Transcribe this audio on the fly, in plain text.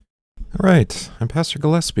All right, I'm Pastor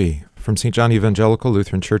Gillespie from St. John Evangelical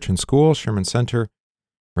Lutheran Church and School, Sherman Center,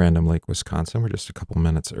 Random Lake, Wisconsin. We're just a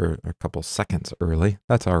couple seconds early.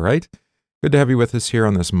 That's all right. Good to have you with us here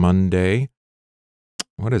on this Monday.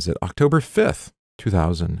 What is it? October 5th,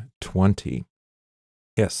 2020.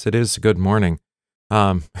 Yes, it is. Good morning.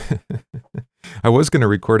 I was going to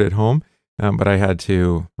record at home, but I had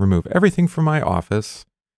to remove everything from my office,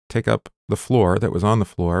 take up the floor that was on the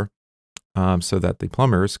floor, so that the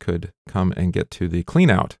plumbers could come and get to the clean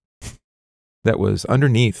out that was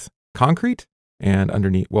underneath concrete and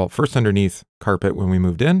first underneath carpet when we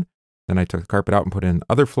moved in. Then I took the carpet out and put in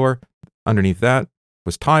other floor. Underneath that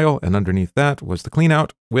was tile, and underneath that was the clean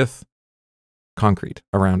out with concrete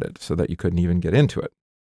around it so that you couldn't even get into it.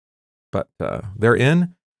 But they're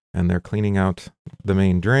in, and they're cleaning out the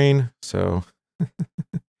main drain. So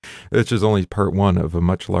this is only part one of a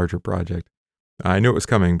much larger project. I knew it was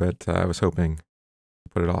coming, but I was hoping to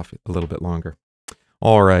put it off a little bit longer.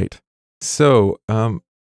 All right. So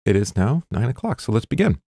it is now 9 o'clock. So let's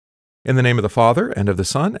begin. In the name of the Father, and of the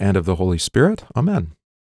Son, and of the Holy Spirit. Amen.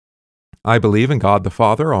 I believe in God the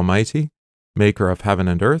Father Almighty, maker of heaven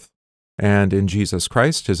and earth, and in Jesus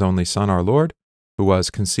Christ, his only Son, our Lord, who was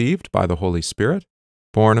conceived by the Holy Spirit,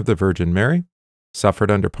 born of the Virgin Mary, suffered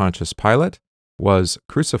under Pontius Pilate, was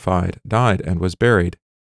crucified, died, and was buried.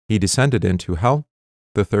 He descended into hell.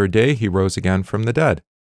 The third day he rose again from the dead.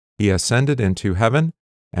 He ascended into heaven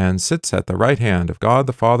and sits at the right hand of God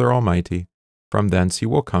the Father Almighty. From thence he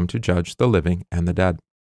will come to judge the living and the dead.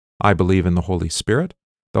 I believe in the Holy Spirit,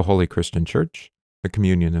 the holy Christian Church, the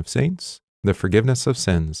communion of saints, the forgiveness of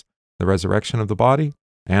sins, the resurrection of the body,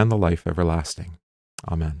 and the life everlasting.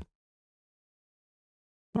 Amen.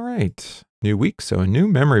 All right, new week, so a new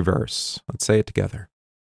memory verse. Let's say it together.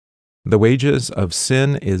 The wages of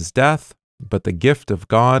sin is death, but the gift of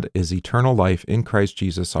God is eternal life in Christ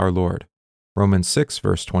Jesus our Lord. Romans 6,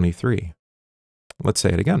 verse 23. Let's say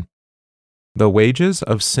it again. The wages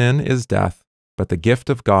of sin is death, but the gift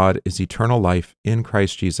of God is eternal life in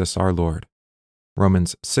Christ Jesus our Lord.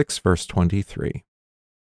 Romans 6, verse 23.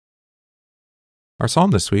 Our psalm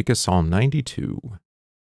this week is Psalm 92.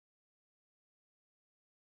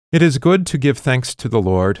 It is good to give thanks to the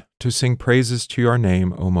Lord, to sing praises to your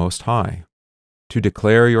name, O Most High, to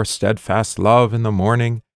declare your steadfast love in the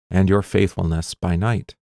morning and your faithfulness by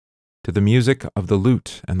night, to the music of the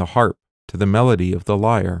lute and the harp, to the melody of the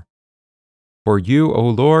lyre. For you, O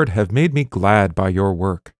Lord, have made me glad by your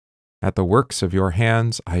work. At the works of your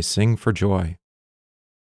hands I sing for joy.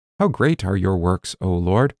 How great are your works, O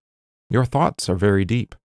Lord! Your thoughts are very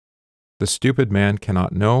deep. The stupid man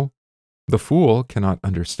cannot know, the fool cannot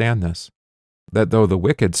understand this, that though the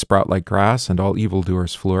wicked sprout like grass and all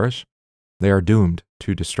evildoers flourish, they are doomed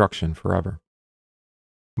to destruction forever.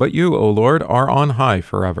 But you, O Lord, are on high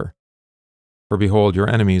forever. For behold your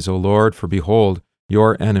enemies, O Lord, for behold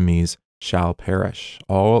your enemies shall perish.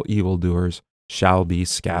 All evildoers shall be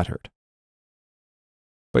scattered.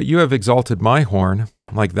 But you have exalted my horn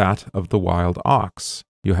like that of the wild ox.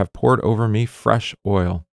 You have poured over me fresh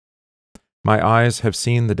oil. My eyes have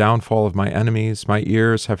seen the downfall of my enemies. My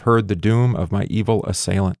ears have heard the doom of my evil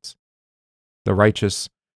assailants. The righteous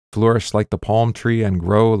flourish like the palm tree and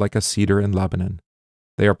grow like a cedar in Lebanon.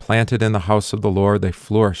 They are planted in the house of the Lord. They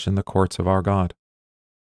flourish in the courts of our God.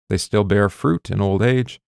 They still bear fruit in old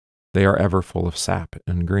age. They are ever full of sap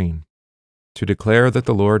and green, to declare that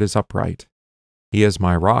the Lord is upright. He is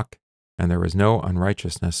my rock, and there is no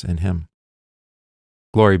unrighteousness in him.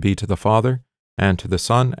 Glory be to the Father, and to the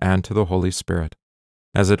Son, and to the Holy Spirit,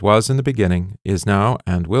 as it was in the beginning, is now,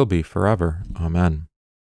 and will be forever. Amen.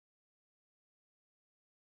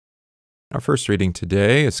 Our first reading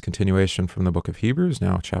today is continuation from the book of Hebrews,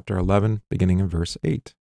 now chapter 11, beginning in verse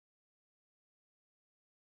 8.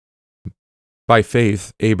 By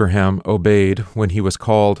faith, Abraham obeyed when he was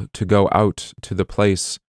called to go out to the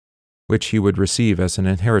place which he would receive as an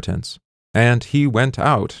inheritance, and he went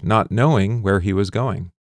out, not knowing where he was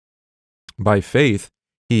going. By faith,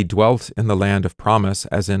 he dwelt in the land of promise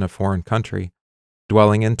as in a foreign country,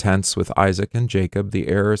 dwelling in tents with Isaac and Jacob, the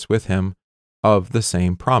heirs with him of the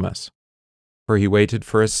same promise. For he waited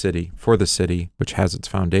for the city which has its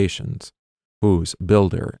foundations, whose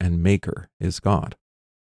builder and maker is God.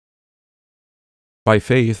 By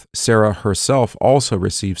faith, Sarah herself also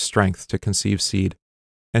received strength to conceive seed,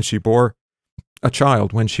 and she bore a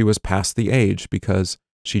child when she was past the age, because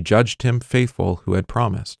she judged him faithful who had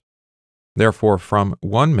promised. Therefore, from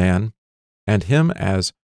one man, and him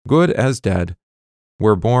as good as dead,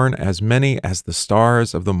 were born as many as the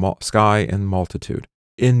stars of the sky in multitude,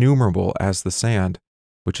 innumerable as the sand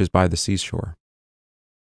which is by the seashore.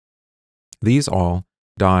 These all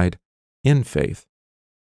died in faith,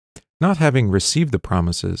 not having received the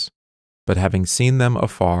promises, but having seen them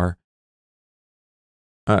afar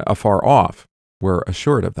off, were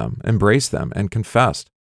assured of them, embraced them, and confessed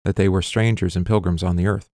that they were strangers and pilgrims on the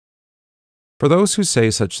earth. For those who say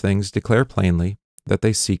such things declare plainly that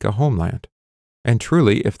they seek a homeland. And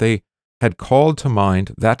truly, if they had called to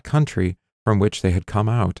mind that country from which they had come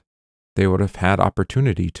out, they would have had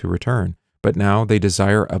opportunity to return. But now they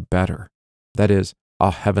desire a better, that is, a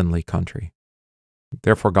heavenly country.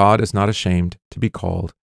 Therefore God is not ashamed to be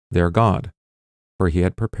called their God, for he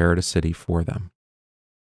had prepared a city for them.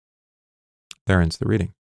 There ends the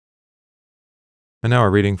reading. And now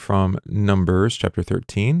we're reading from Numbers chapter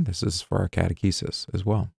 13. This is for our catechesis as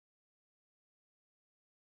well.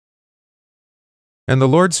 And the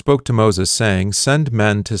Lord spoke to Moses, saying, Send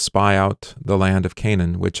men to spy out the land of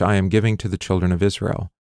Canaan, which I am giving to the children of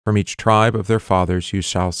Israel. From each tribe of their fathers you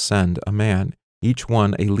shall send a man, each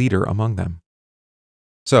one a leader among them.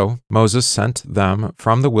 So Moses sent them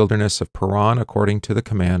from the wilderness of Paran according to the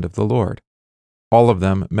command of the Lord, all of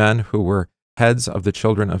them men who were heads of the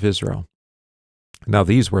children of Israel. Now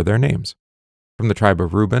these were their names. From the tribe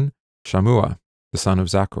of Reuben, Shammua, the son of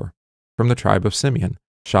Zaccur. From the tribe of Simeon,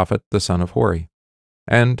 Shaphat, the son of Hori.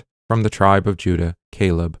 And from the tribe of Judah,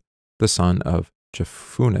 Caleb, the son of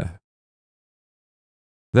Jephunneh.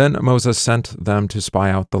 Then Moses sent them to spy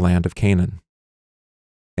out the land of Canaan,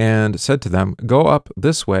 and said to them, Go up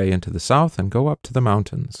this way into the south, and go up to the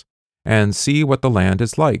mountains, and see what the land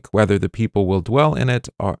is like, whether the people will dwell in it,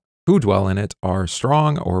 who dwell in it are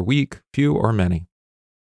strong or weak, few or many,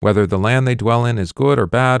 whether the land they dwell in is good or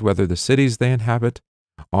bad, whether the cities they inhabit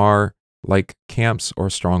are like camps or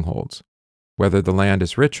strongholds, whether the land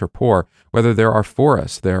is rich or poor, whether there are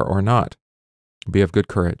forests there or not. Be of good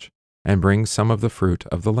courage, and bring some of the fruit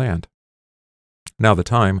of the land. Now the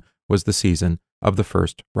time was the season of the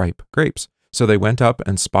first ripe grapes. So they went up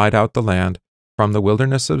and spied out the land from the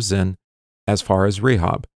wilderness of Zin as far as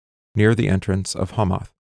Rehob, near the entrance of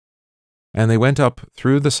Hamath. And they went up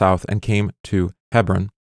through the south and came to Hebron,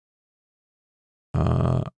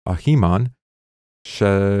 Ahiman,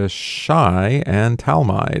 Sheshai, and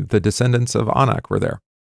Talmai. The descendants of Anak were there.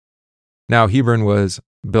 Now Hebron was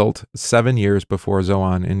built 7 years before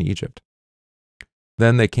Zoan in Egypt.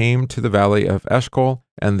 Then they came to the valley of Eshcol,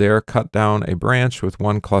 and there cut down a branch with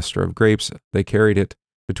one cluster of grapes. They carried it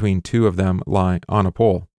between two of them lying on a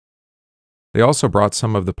pole. They also brought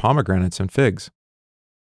some of the pomegranates and figs.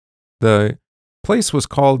 The place was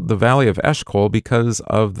called the Valley of Eshcol because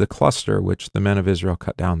of the cluster which the men of Israel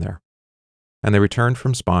cut down there. And they returned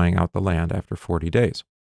from spying out the land after 40 days.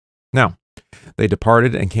 Now, they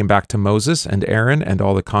departed and came back to Moses and Aaron and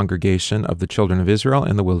all the congregation of the children of Israel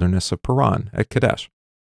in the wilderness of Paran at Kadesh.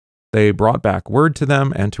 They brought back word to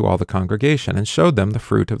them and to all the congregation and showed them the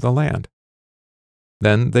fruit of the land.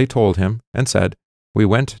 Then they told him and said, We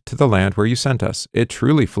went to the land where you sent us. It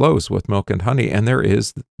truly flows with milk and honey, and there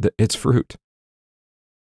is its fruit.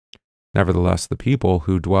 Nevertheless, the people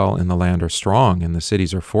who dwell in the land are strong, and the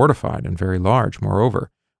cities are fortified and very large. Moreover,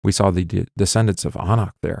 we saw the descendants of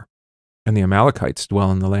Anak there. And the Amalekites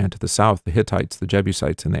dwell in the land to the south, the Hittites, the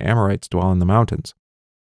Jebusites, and the Amorites dwell in the mountains.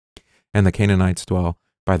 And the Canaanites dwell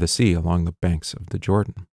by the sea along the banks of the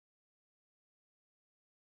Jordan.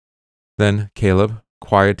 Then Caleb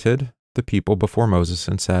quieted the people before Moses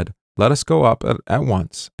and said, Let us go up at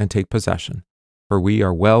once and take possession, for we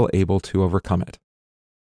are well able to overcome it.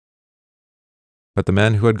 But the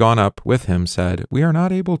men who had gone up with him said, We are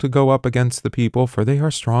not able to go up against the people, for they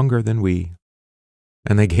are stronger than we.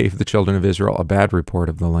 And they gave the children of Israel a bad report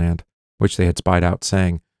of the land, which they had spied out,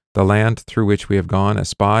 saying, The land through which we have gone as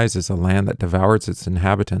spies is a land that devours its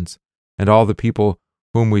inhabitants, and all the people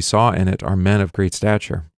whom we saw in it are men of great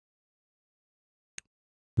stature.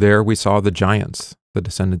 There we saw the giants, the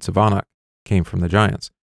descendants of Anak came from the giants,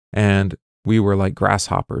 and we were like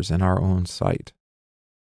grasshoppers in our own sight,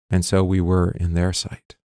 and so we were in their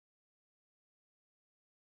sight.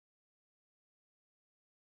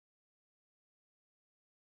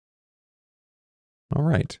 All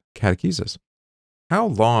right, catechesis. How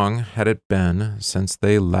long had it been since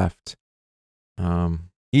they left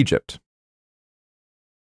Egypt?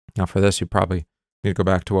 Now, for this, you probably need to go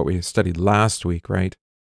back to what we studied last week, right?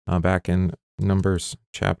 Back in Numbers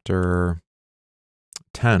chapter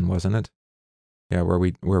 10, wasn't it? Yeah,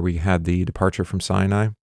 where we had the departure from Sinai.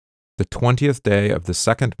 The 20th day of the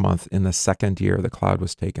second month in the second year, the cloud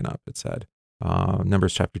was taken up, it said.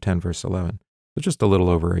 Numbers chapter 10, verse 11. So just a little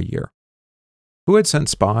over a year. Who had sent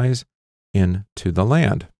spies into the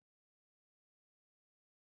land?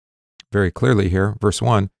 Very clearly here, verse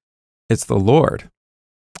 1, it's the Lord.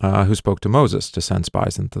 who spoke to Moses to send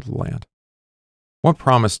spies into the land. What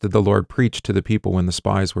promise did the Lord preach to the people when the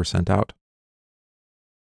spies were sent out?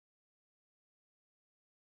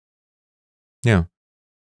 Yeah.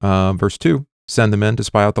 Verse 2, send the men to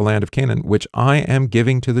spy out the land of Canaan, which I am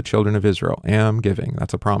giving to the children of Israel. Am giving.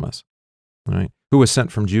 That's a promise. All right. Who was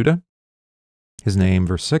sent from Judah? His name,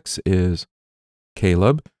 verse 6, is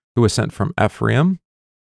Caleb. Who was sent from Ephraim?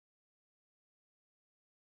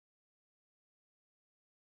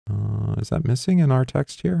 Is that missing in our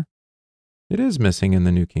text here? It is missing in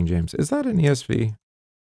the New King James. Is that an ESV?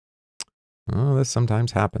 Oh, this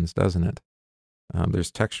sometimes happens, doesn't it?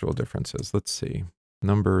 There's textual differences. Let's see.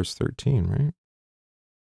 Numbers 13, right?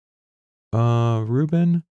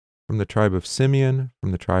 Reuben, from the tribe of Simeon,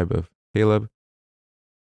 from the tribe of Caleb.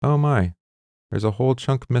 Oh my, there's a whole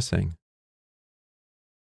chunk missing.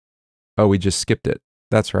 Oh, we just skipped it.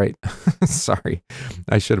 That's right. Sorry.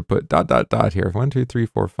 I should have put ... here. 1, 2, 3,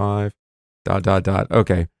 4, 5. ...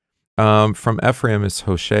 Okay. From Ephraim is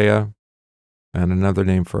Hoshea, and another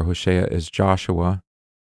name for Hoshea is Joshua.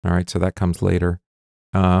 All right, so that comes later.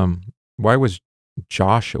 Why was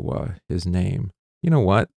Joshua his name? You know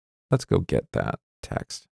what? Let's go get that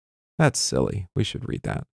text. That's silly. We should read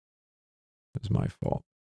that. It was my fault.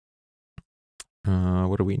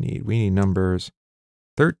 What do we need? We need Numbers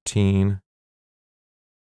 13,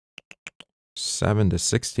 7 to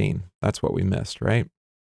 16. That's what we missed, right?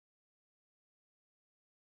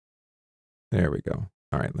 There we go.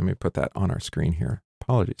 All right, let me put that on our screen here.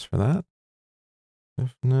 Apologies for that.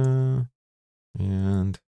 And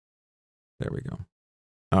there we go.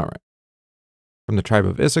 All right. From the tribe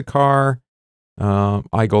of Issachar,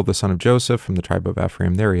 Igal, the son of Joseph. From the tribe of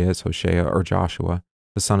Ephraim, there he is, Hoshea or Joshua,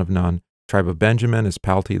 the son of Nun. Tribe of Benjamin is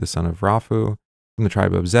Palti, the son of Raphu. From the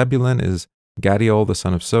tribe of Zebulun is Gadiel, the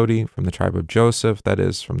son of Sodi. From the tribe of Joseph, that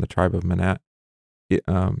is from the tribe of Manasseh,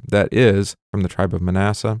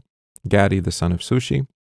 Gadi, the son of Sushi.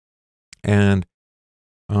 And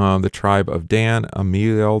the tribe of Dan,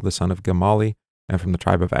 Ameliel, the son of Gamali. And from the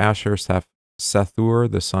tribe of Asher,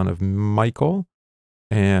 Sethur, the son of Michael,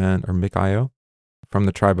 or Mikael. From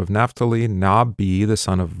the tribe of Naphtali, Nabi, the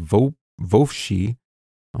son of Vophshi.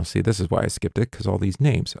 Oh, see, this is why I skipped it, because all these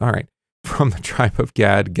names. All right. From the tribe of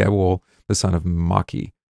Gad, Gewul, the son of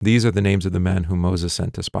Maki. These are the names of the men whom Moses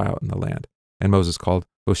sent to spy out in the land. And Moses called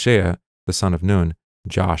Hoshea, the son of Nun,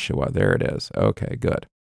 Joshua. There it is. Okay, good.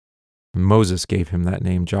 Moses gave him that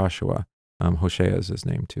name, Joshua. Hoshea is his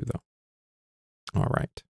name too, though. All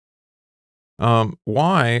right.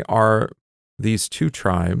 Why are these two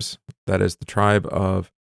tribes, that is the tribe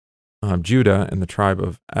of Judah and the tribe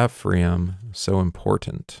of Ephraim, so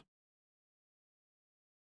important?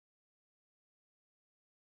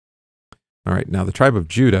 All right, now the tribe of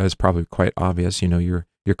Judah is probably quite obvious. You know your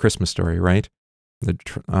Christmas story, right?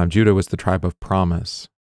 Judah was the tribe of promise,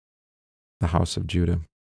 the house of Judah.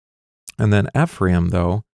 And then Ephraim,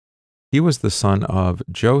 though, he was the son of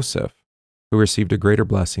Joseph, who received a greater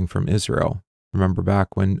blessing from Israel. Remember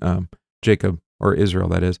back when Jacob, or Israel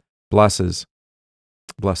that is, blesses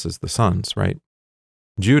the sons, right?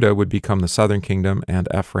 Judah would become the southern kingdom and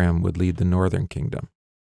Ephraim would lead the northern kingdom.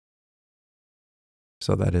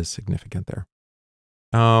 So that is significant there.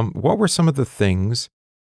 What were some of the things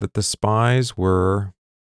that the spies were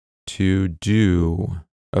to do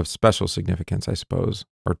of special significance, I suppose,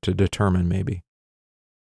 or to determine maybe?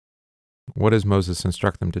 What does Moses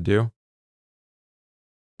instruct them to do?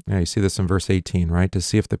 Yeah, you see this in verse 18, right? To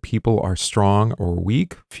see if the people are strong or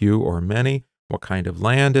weak, few or many. What kind of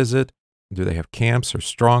land is it? Do they have camps or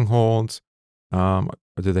strongholds? Or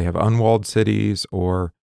do they have unwalled cities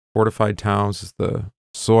or fortified towns? Is the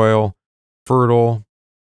soil fertile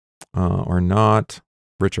or not?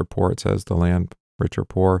 Rich or poor, it says, the land, rich or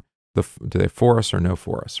poor. Do they have forests or no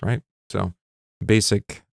forests, right? So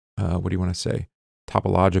basic, what do you want to say?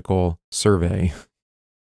 Topological survey.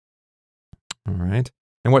 All right.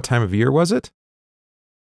 And what time of year was it?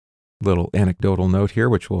 Little anecdotal note here,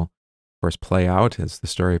 which will, of course, play out as the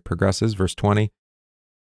story progresses. Verse 20,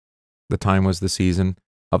 the time was the season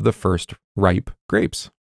of the first ripe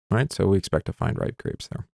grapes, right? So we expect to find ripe grapes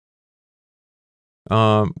there.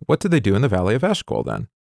 What did they do in the valley of Eshcol then?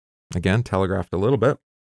 Again, telegraphed a little bit.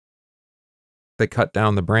 They cut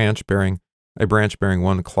down a branch bearing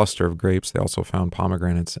one cluster of grapes. They also found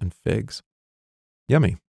pomegranates and figs.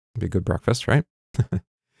 Yummy. Be a good breakfast, right?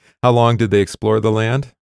 How long did they explore the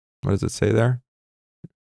land? What does it say there?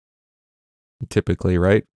 Typically,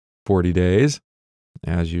 right? 40 days,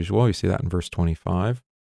 as usual. You see that in verse 25.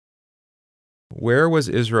 Where was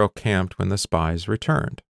Israel camped when the spies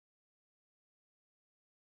returned?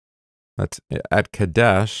 That's at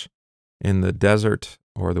Kadesh in the desert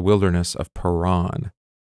or the wilderness of Paran.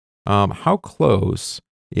 How close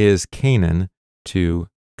is Canaan to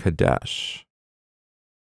Kadesh?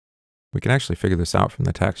 We can actually figure this out from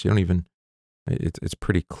the text. It's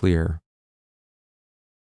pretty clear.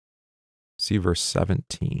 See verse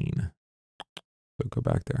 17. So go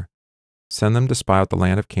back there. Send them to spy out the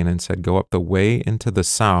land of Canaan, said, go up the way into the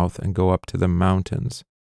south and go up to the mountains.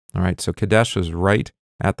 All right, so Kadesh was right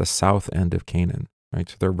at the south end of Canaan, right?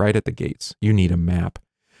 So they're right at the gates. You need a map.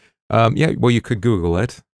 You could Google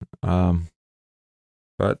it.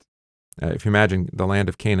 But if you imagine the land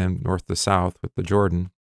of Canaan, north to south with the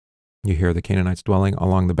Jordan, you hear the Canaanites dwelling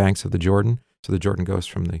along the banks of the Jordan. So the Jordan goes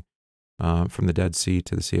from the Dead Sea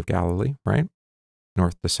to the Sea of Galilee, right?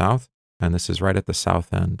 North to south. And this is right at the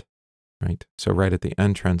south end, right? So right at the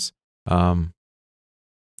entrance.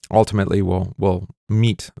 Ultimately, we'll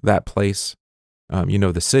meet that place.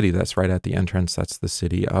 The city that's right at the entrance, that's the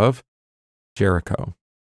city of Jericho.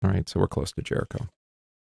 All right, so we're close to Jericho.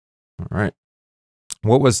 All right.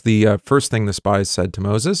 What was the first thing the spies said to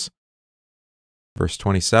Moses? Verse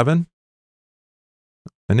 27.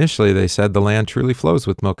 Initially, they said, the land truly flows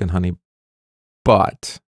with milk and honey,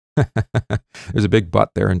 but there's a big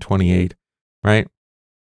but there in 28, right?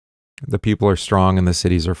 The people are strong and the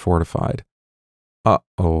cities are fortified.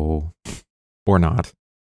 Uh-oh. Or not.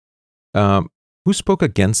 Who spoke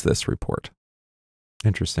against this report?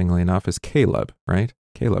 Interestingly enough, is Caleb, right?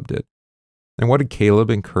 Caleb did. And what did Caleb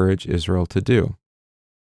encourage Israel to do?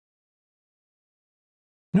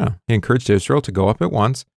 Yeah, he encouraged Israel to go up at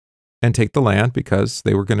once and take the land because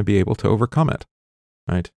they were going to be able to overcome it,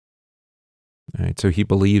 right? All right, so he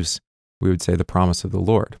believes, we would say, the promise of the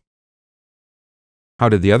Lord. How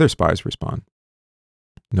did the other spies respond?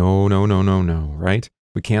 No, right?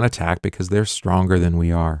 We can't attack because they're stronger than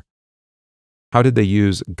we are. How did they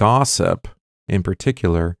use gossip in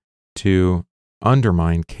particular to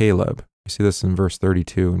undermine Caleb? You see this in verse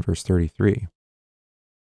 32 and verse 33.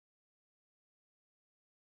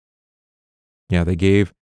 Yeah, they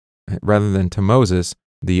gave, rather than to Moses,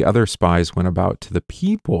 the other spies went about to the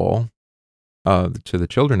people, to the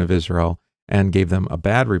children of Israel, and gave them a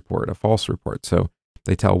bad report, a false report. So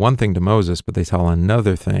they tell one thing to Moses, but they tell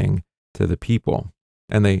another thing to the people.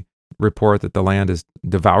 And they report that the land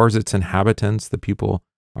devours its inhabitants. The people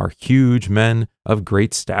are huge men of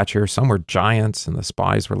great stature. Some were giants, and the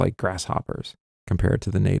spies were like grasshoppers compared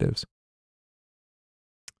to the natives.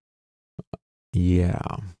 Yeah.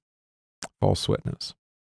 False witness.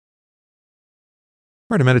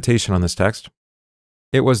 All right, a meditation on this text.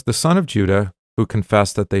 It was the son of Judah who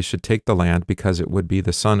confessed that they should take the land because it would be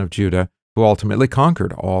the son of Judah who ultimately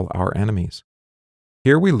conquered all our enemies.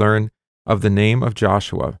 Here we learn of the name of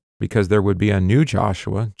Joshua because there would be a new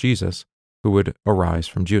Joshua, Jesus, who would arise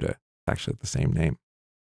from Judah. Actually, the same name.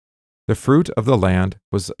 The fruit of the land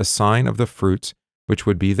was a sign of the fruits which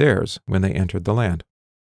would be theirs when they entered the land.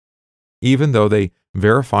 Even though they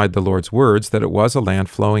verified the Lord's words that it was a land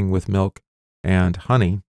flowing with milk and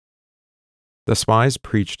honey, the spies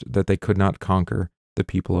preached that they could not conquer the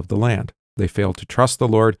people of the land. They failed to trust the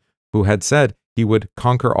Lord, who had said he would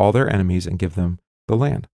conquer all their enemies and give them the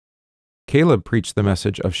land. Caleb preached the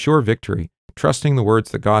message of sure victory, trusting the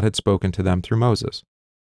words that God had spoken to them through Moses.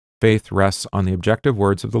 Faith rests on the objective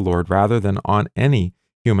words of the Lord rather than on any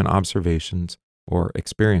human observations or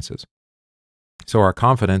experiences. So our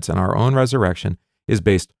confidence in our own resurrection is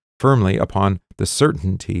based firmly upon the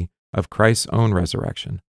certainty of Christ's own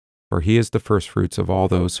resurrection, for he is the firstfruits of all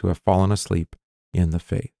those who have fallen asleep in the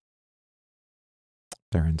faith.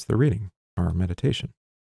 There ends the reading, our meditation.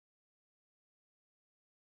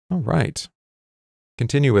 All right.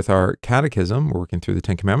 Continue with our catechism. We're working through the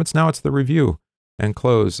Ten Commandments. Now it's the review and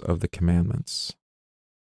close of the commandments.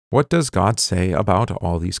 What does God say about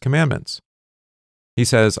all these commandments? He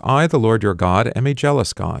says, I, the Lord your God, am a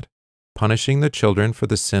jealous God, punishing the children for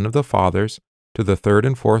the sin of the fathers to the third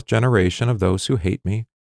and fourth generation of those who hate me,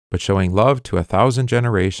 but showing love to 1,000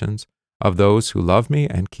 generations of those who love me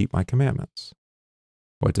and keep my commandments.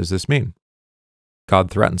 What does this mean? God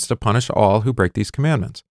threatens to punish all who break these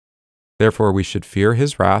commandments. Therefore, we should fear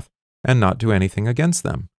his wrath and not do anything against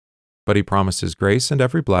them. But he promises grace and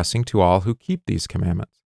every blessing to all who keep these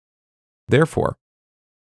commandments. Therefore,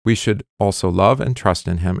 we should also love and trust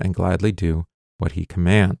in him and gladly do what he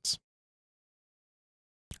commands.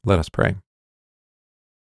 Let us pray.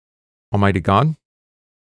 Almighty God,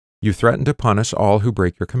 you threaten to punish all who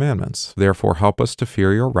break your commandments. Therefore, help us to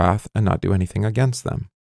fear your wrath and not do anything against them.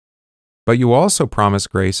 But you also promise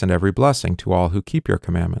grace and every blessing to all who keep your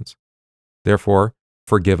commandments. Therefore,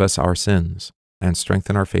 forgive us our sins and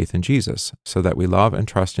strengthen our faith in Jesus, so that we love and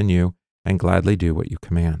trust in you and gladly do what you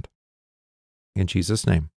command. In Jesus'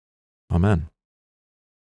 name, amen.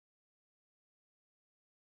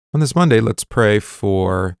 On this Monday, let's pray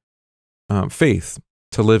for faith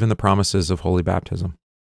to live in the promises of holy baptism,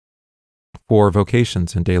 for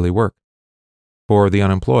vocations and daily work, for the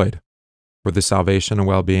unemployed, for the salvation and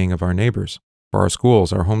well-being of our neighbors, for our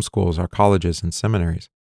schools, our homeschools, our colleges and seminaries,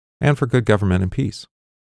 and for good government and peace.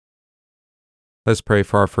 Let's pray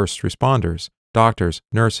for our first responders, doctors,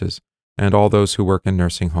 nurses, and all those who work in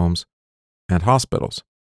nursing homes and hospitals.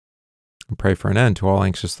 And pray for an end to all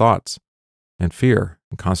anxious thoughts and fear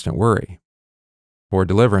and constant worry, for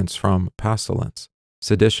deliverance from pestilence,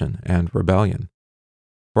 sedition, and rebellion,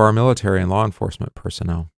 for our military and law enforcement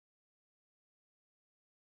personnel.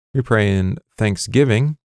 We pray in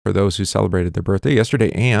thanksgiving for those who celebrated their birthday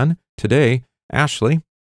yesterday, Anne, today, Ashley,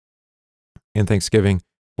 in thanksgiving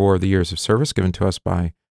for the years of service given to us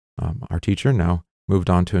by our teacher, now moved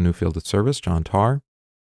on to a new field of service, John Tarr.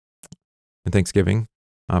 In thanksgiving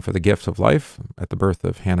for the gift of life at the birth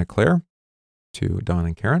of Hannah Claire, to Don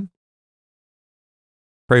and Karen.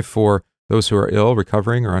 Pray for those who are ill,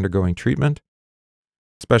 recovering, or undergoing treatment,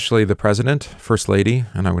 especially the President, First Lady,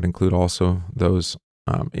 and I would include also those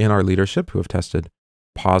in our leadership who have tested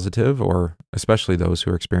positive, or especially those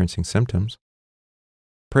who are experiencing symptoms.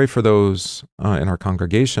 Pray for those in our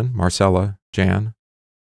congregation, Marcella, Jan,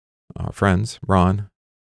 friends, Ron,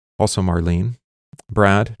 also Marlene,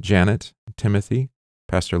 Brad, Janet, Timothy,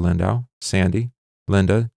 Pastor Lindau, Sandy,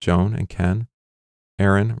 Linda, Joan, and Ken,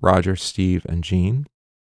 Aaron, Roger, Steve, and Jean.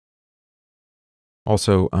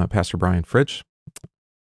 Also, Pastor Brian Fritsch.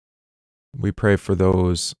 We pray for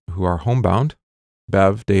those who are homebound,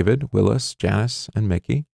 Bev, David, Willis, Janice, and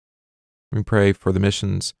Mickey. We pray for the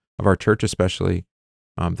missions of our church, especially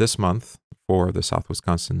this month for the South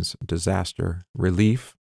Wisconsin's disaster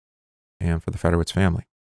relief and for the Federowitz family.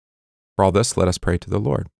 For all this, let us pray to the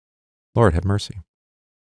Lord. Lord, have mercy.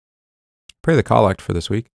 Pray the collect for this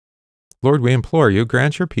week. Lord, we implore you,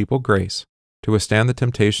 grant your people grace to withstand the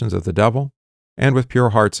temptations of the devil, and with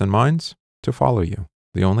pure hearts and minds to follow you,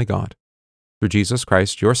 the only God. Through Jesus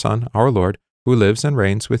Christ, your Son, our Lord, who lives and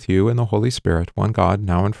reigns with you in the Holy Spirit, one God,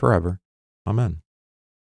 now and forever. Amen.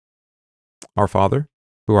 Our Father,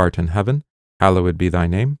 who art in heaven, hallowed be thy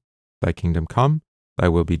name. Thy kingdom come, thy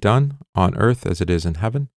will be done, on earth as it is in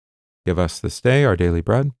heaven. Give us this day our daily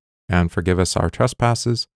bread, and forgive us our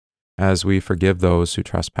trespasses, as we forgive those who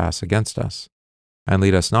trespass against us. And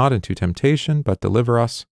lead us not into temptation, but deliver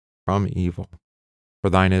us from evil. For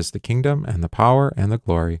thine is the kingdom, and the power, and the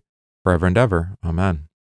glory, forever and ever. Amen.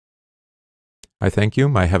 I thank you,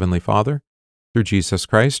 my heavenly Father, through Jesus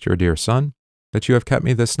Christ, your dear Son, that you have kept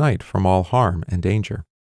me this night from all harm and danger.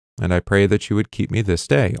 And I pray that you would keep me this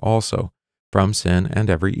day also from sin and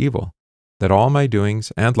every evil, that all my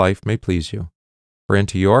doings and life may please you. For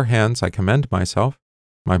into your hands I commend myself,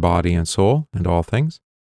 my body and soul, and all things.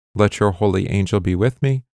 Let your holy angel be with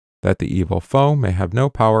me, that the evil foe may have no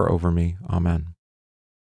power over me. Amen.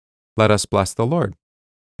 Let us bless the Lord.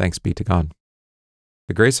 Thanks be to God.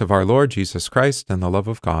 The grace of our Lord Jesus Christ, and the love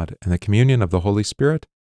of God, and the communion of the Holy Spirit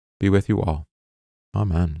be with you all.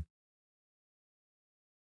 Amen.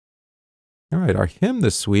 All right, our hymn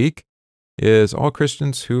this week is All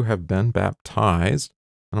Christians Who Have Been Baptized.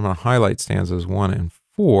 And I'm going to highlight stanzas 1 and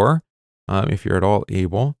 4. If you're at all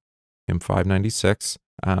able, hymn 596.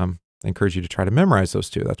 I encourage you to try to memorize those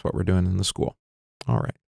two. That's what we're doing in the school. All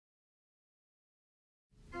right.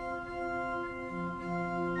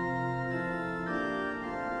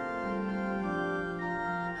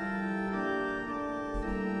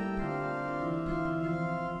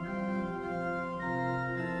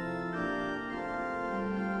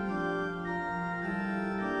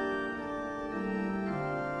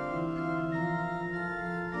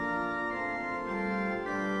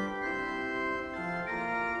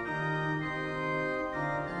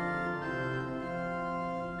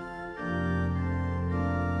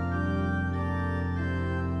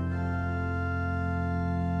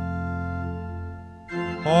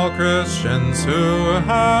 All Christians who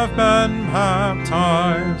have been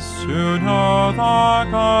baptized, who know the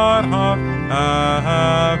God of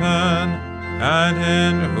heaven, and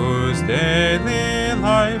in whose daily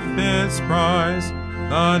life is prized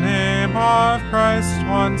the name of Christ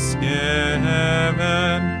once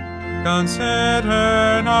given,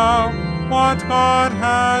 consider now what God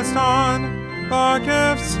has done, the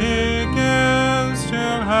gifts he gives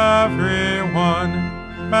to everyone,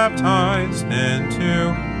 baptized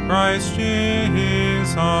into Christ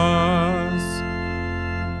Jesus.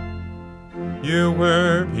 You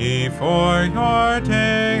were before your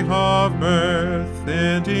day of birth,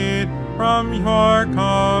 indeed, from your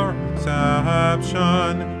conception,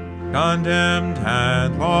 condemned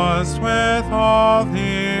and lost with all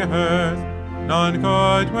the earth, none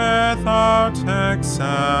good without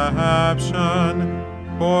exception.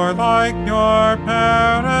 For like your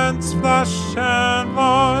parents, flesh and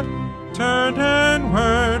blood, turned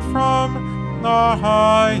inward from the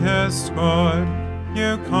highest good,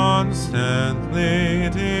 you constantly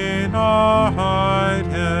denied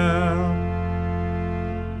him.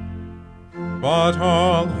 But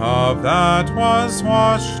all of that was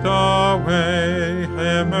washed away,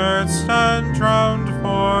 immersed and drowned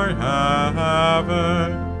forever.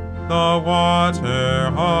 The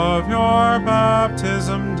water of your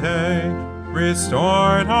baptism day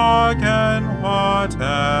restored again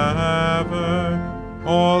whatever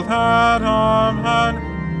old Adam had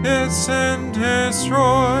his sin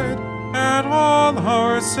destroyed, and all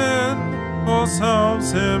our sinful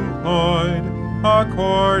selves employed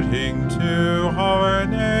according to our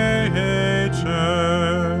nature.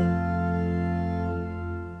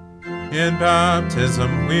 In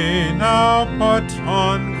baptism we now put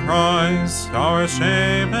on Christ, our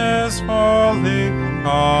shame is fully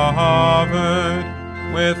covered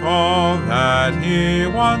with all that he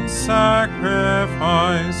once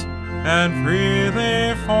sacrificed, and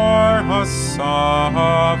freely for us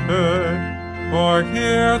suffered. For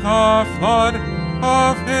here the flood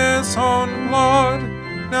of his own blood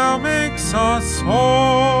now makes us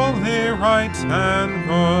holy, right, and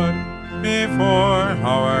good before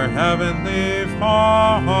our heavenly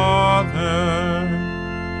Father.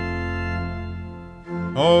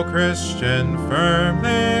 O Christian,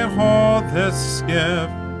 firmly hold this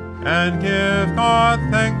gift, and give God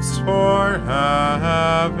thanks forever.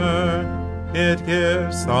 It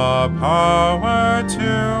gives the power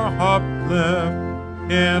to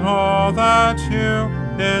uplift in all that you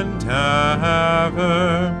endeavor.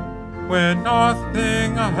 When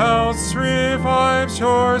nothing else revives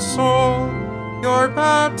your soul, your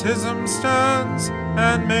baptism stands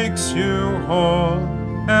and makes you whole,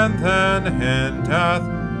 and then in death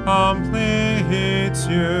completes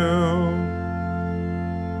you.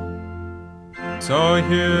 So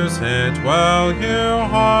use it while you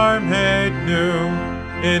are made new,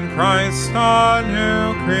 in Christ a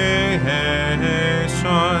new creation,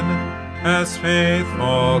 as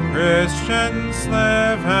faithful Christians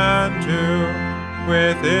live and do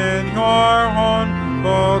within your own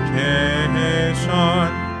vocation,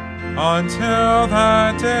 until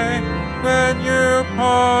that day when you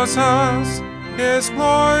possess his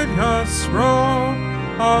glorious robe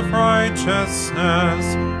of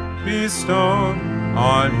righteousness, bestowed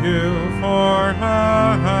on you forever.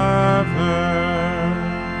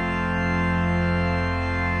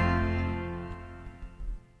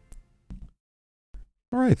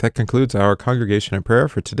 All right, that concludes our congregation and prayer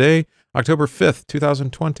for today, October 5th,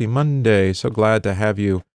 2020, Monday. So glad to have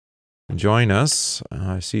you join us.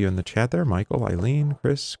 I see you in the chat there, Michael, Eileen,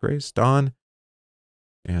 Chris, Grace, Don,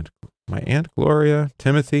 and my Aunt Gloria,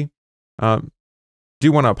 Timothy.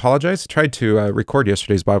 Do want to apologize. I tried to record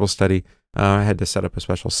yesterday's Bible study. I had to set up a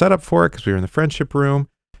special setup for it because we were in the friendship room.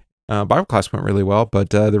 Bible class went really well, but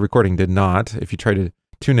the recording did not. If you try to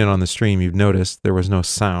tune in on the stream, you've noticed there was no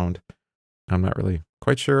sound. I'm not really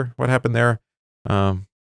quite sure what happened there. So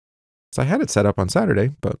I had it set up on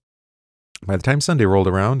Saturday, but by the time Sunday rolled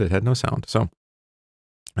around, it had no sound. So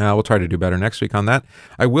we'll try to do better next week on that.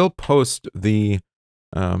 I will post the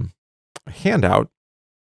handout,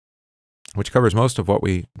 which covers most of what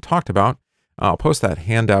we talked about. I'll post that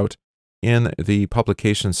handout in the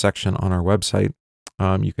publications section on our website.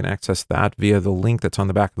 You can access that via the link that's on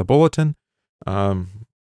the back of the bulletin. The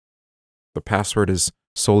password is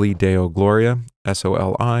Soli Deo Gloria,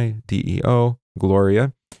 SOLIDEO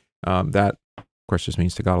Gloria. That, of course, just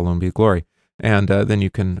means to God alone be glory. And then you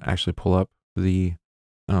can actually pull up the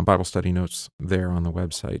Bible study notes there on the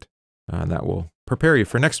website. That will prepare you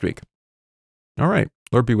for next week. All right.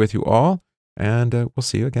 Lord be with you all, and we'll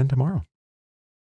see you again tomorrow.